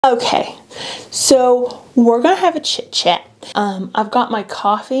Okay, so we're gonna have a chit chat. I've got my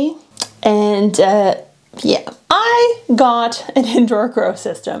coffee and yeah, I got an indoor grow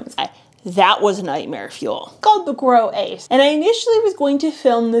system. That was nightmare fuel, called the Grow Ace. And I initially was going to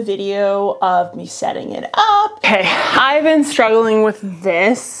film the video of me setting it up. Okay, I've been struggling with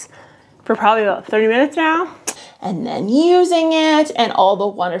this for probably about 30 minutes now. And then using it and all the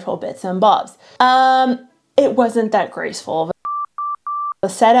wonderful bits and bobs. It wasn't that graceful of a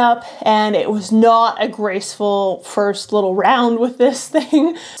setup, and it was not a graceful first little round with this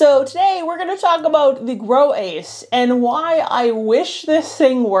thing. So today we're gonna talk about the Grow Ace and why I wish this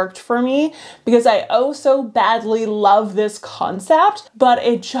thing worked for me, because I oh so badly love this concept, but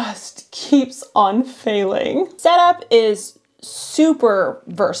it just keeps on failing. Setup is super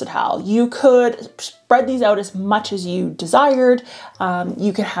versatile. You could spread these out as much as you desired.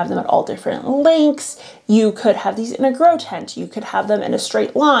 You could have them at all different lengths. You could have these in a grow tent. You could have them in a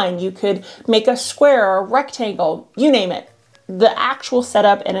straight line. You could make a square or a rectangle, you name it. The actual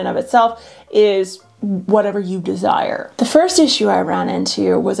setup in and of itself is whatever you desire. The first issue I ran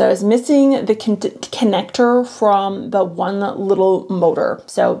into was I was missing the connector from the one little motor.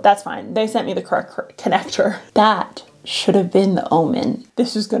 So that's fine. They sent me the correct connector. That should have been the omen.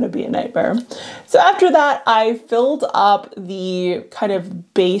 This is gonna be a nightmare. So after that, I filled up the kind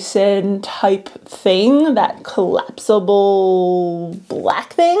of basin type thing, that collapsible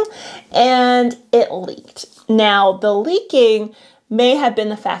black thing, and it leaked. Now, the leaking may have been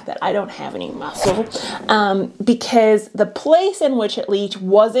the fact that I don't have any muscle, because the place in which it leaked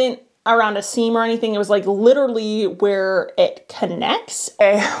wasn't around a seam or anything. It was like literally where it connects.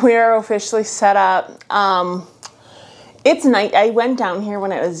 Okay, we are officially set up. It's night. I went down here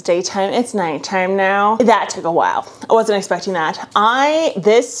when it was daytime. It's nighttime now. That took a while. I wasn't expecting that.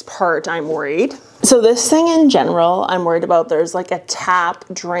 This part, I'm worried. So this thing in general, I'm worried about. There's like a tap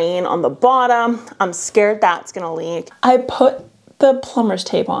drain on the bottom. I'm scared that's gonna leak. I put the plumber's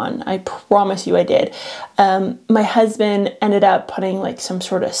tape on. I promise you I did. My husband ended up putting like some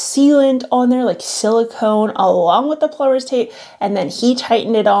sort of sealant on there, like silicone, along with the plumber's tape, and then he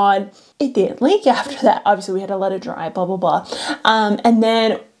tightened it on. It didn't leak after that. Obviously, we had to let it dry, blah, blah, blah. And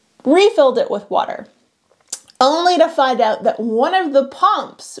then refilled it with water, only to find out that one of the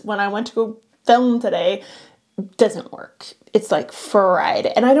pumps, when I went to go film today, doesn't work. It's like fried,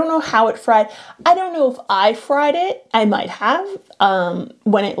 and I don't know how it fried. I don't know if I fried it. I might have.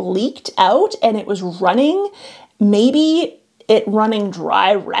 When it leaked out and it was running, maybe it running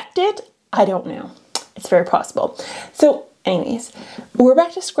dry wrecked it. I don't know. It's very possible. So anyways, we're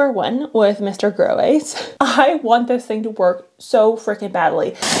back to square one with Mr. Grow Ace. I want this thing to work so freaking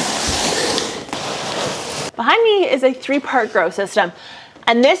badly. Behind me is a 3-part grow system,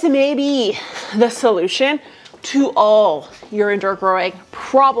 and this may be the solution to all your indoor growing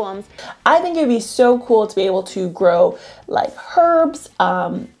problems. I think it'd be so cool to be able to grow like herbs,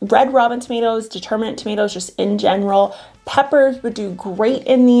 red robin tomatoes, determinate tomatoes, just in general. Peppers would do great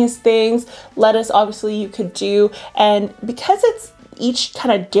in these things. Lettuce, obviously, you could do. And because it's each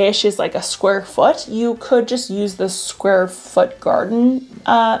kind of dish is like a square foot, you could just use the square foot garden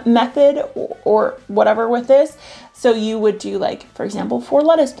method or whatever with this. So you would do, like, for example, 4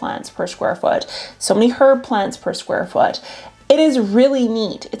 lettuce plants per square foot, so many herb plants per square foot. It is really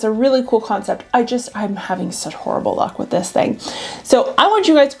neat. It's a really cool concept. I'm having such horrible luck with this thing. So I want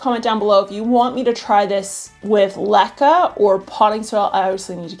you guys to comment down below if you want me to try this with leca or potting soil. I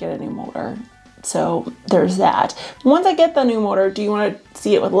obviously need to get a new motor. So there's that. Once I get the new motor, do you want to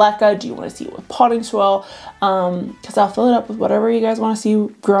see it with leca? Do you want to see it with potting soil? Because I'll fill it up with whatever you guys want to see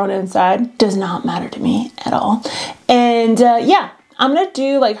grown inside. Does not matter to me at all. And yeah, I'm gonna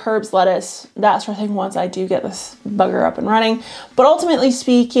do like herbs, lettuce, that sort of thing once I do get this bugger up and running. But ultimately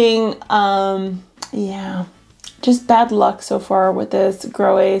speaking, yeah, just bad luck so far with this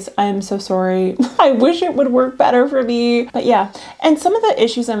Grow Ace. I am so sorry. I wish it would work better for me. But yeah, and some of the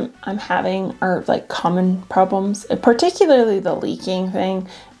issues I'm having are like common problems, particularly the leaking thing.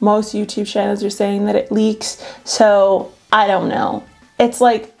 Most YouTube channels are saying that it leaks. So I don't know. It's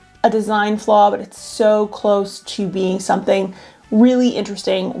like a design flaw, but it's so close to being something really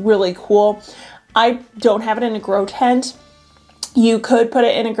interesting, really cool. I don't have it in a grow tent. You could put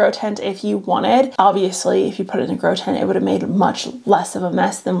it in a grow tent if you wanted. Obviously, if you put it in a grow tent, it would have made much less of a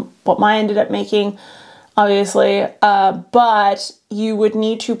mess than what mine ended up making, obviously. But you would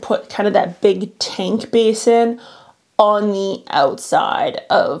need to put kind of that big tank basin on the outside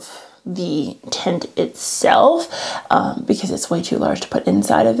of the tent itself, because it's way too large to put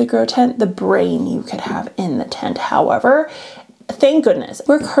inside of the grow tent. The brain you could have in the tent, however, thank goodness.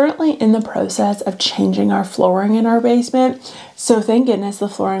 We're currently in the process of changing our flooring in our basement. So thank goodness the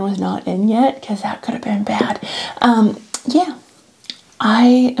flooring was not in yet, because that could have been bad. Yeah,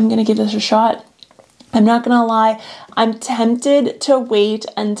 I am gonna give this a shot. I'm not gonna lie, I'm tempted to wait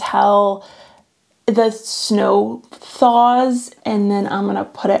until the snow thaws and then I'm gonna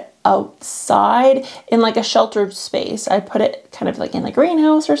put it outside in like a sheltered space. I put it kind of like in the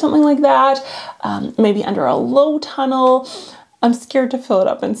greenhouse or something like that, maybe under a low tunnel. I'm scared to fill it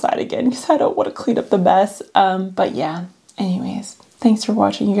up inside again because I don't want to clean up the mess. But yeah, anyways, thanks for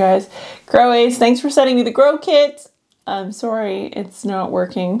watching, you guys. Groways, thanks for sending me the grow kit. I'm sorry it's not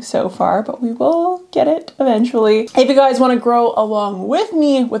working so far, but we will get it eventually. If you guys want to grow along with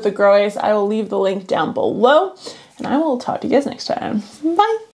me with the Groways, I will leave the link down below, and I will talk to you guys next time. Bye.